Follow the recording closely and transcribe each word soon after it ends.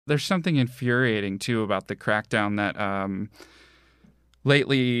There's something infuriating, too, about the crackdown that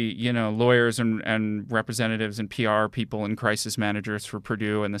lately, lawyers and representatives and PR people and crisis managers for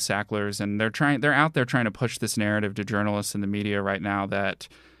Purdue and the Sacklers, and they're out there trying to push this narrative to journalists and the media right now that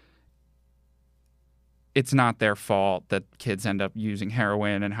it's not their fault that kids end up using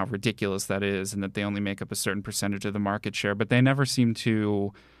heroin and how ridiculous that is and that they only make up a certain percentage of the market share. But they never seem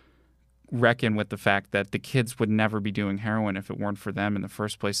to reckon with the fact that the kids would never be doing heroin if it weren't for them in the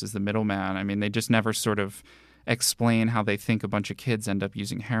first place as the middleman. I mean, they just never sort of explain how they think a bunch of kids end up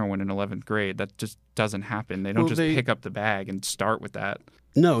using heroin in 11th grade. That just doesn't happen. They don't pick up the bag and start with that.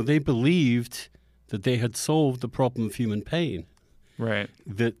 No, they believed that they had solved the problem of human pain. Right.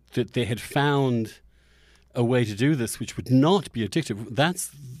 That they had found a way to do this which would not be addictive. That's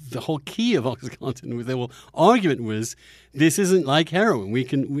the whole key of Oxycontin. The whole argument was, this isn't like heroin.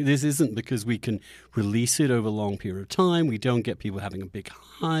 This isn't because we can release it over a long period of time. We don't get people having a big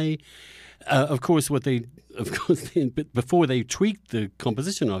high. Of course, before they tweaked the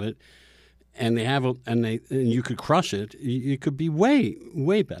composition of it, and you could crush it, it could be way,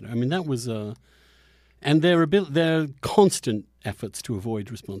 way better. I mean, that was and their constant efforts to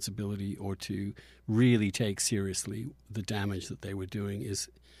avoid responsibility or to really take seriously the damage that they were doing is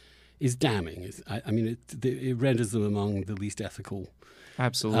damning. It renders them among the least ethical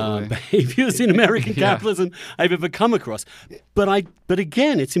behaviors in American capitalism I've ever come across. But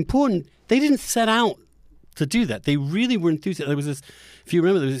again, it's important. They didn't set out to do that. They really were enthusiastic. There was this, if you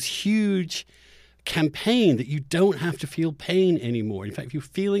remember, there was this huge campaign that you don't have to feel pain anymore. In fact, if you're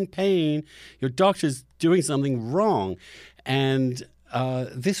feeling pain, your doctor's doing something wrong. And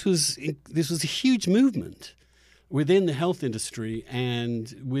this was a huge movement within the health industry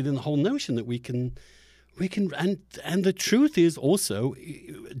and within the whole notion that we can and the truth is also,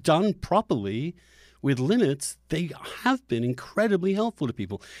 done properly with limits, they have been incredibly helpful to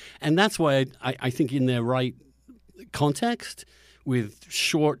people. And that's why I think in their right context, with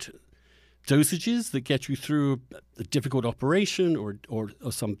short dosages that get you through a difficult operation or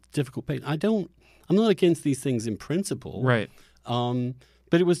some difficult pain, I'm not against these things in principle. Right.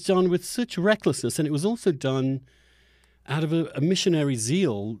 But it was done with such recklessness, and it was also done out of a missionary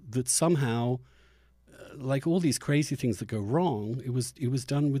zeal that somehow, like all these crazy things that go wrong, it was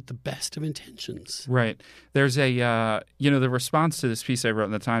done with the best of intentions. Right. There's the response to this piece I wrote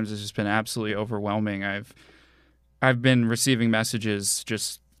in the Times has just been absolutely overwhelming. I've been receiving messages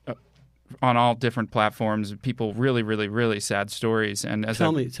just on all different platforms, people really, really, really sad stories. And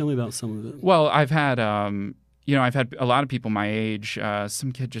tell me about some of it. Well, I've had a lot of people my age.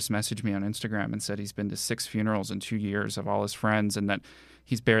 Some kid just messaged me on Instagram and said he's been to 6 funerals in 2 years of all his friends, and that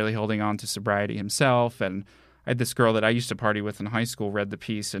he's barely holding on to sobriety himself. And I had this girl that I used to party with in high school read the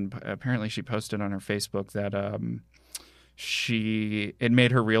piece, and apparently she posted on her Facebook that it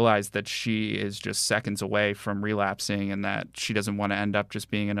made her realize that she is just seconds away from relapsing and that she doesn't want to end up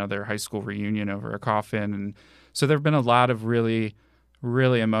just being another high school reunion over a coffin. And so there have been a lot of really,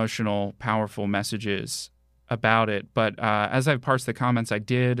 really emotional, powerful messages about it. But as I've parsed the comments, I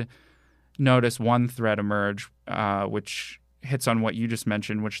did notice one thread emerge, which hits on what you just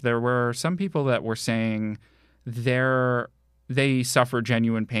mentioned, which there were some people that were saying they suffer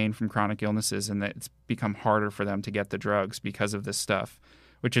genuine pain from chronic illnesses and that it's become harder for them to get the drugs because of this stuff,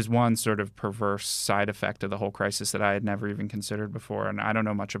 which is one sort of perverse side effect of the whole crisis that I had never even considered before and I don't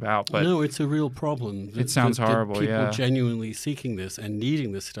know much about. But no, it's a real problem. It sounds horrible, people genuinely seeking this and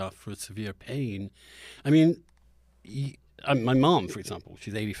needing this stuff for severe pain. I mean, my mom, for example,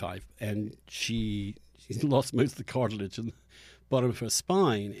 she's 85, and she's lost most of the cartilage in the bottom of her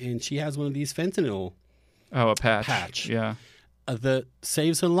spine, and she has one of these fentanyl a patch. Yeah. That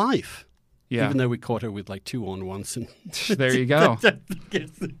saves her life. Yeah. Even though we caught her with like 2 on once. And there you go.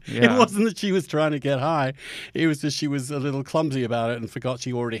 It wasn't that she was trying to get high. It was that she was a little clumsy about it and forgot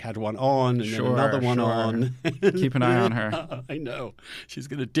she already had one on and then another one on. Keep an eye on her. I know. She's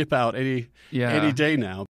going to dip out any day now.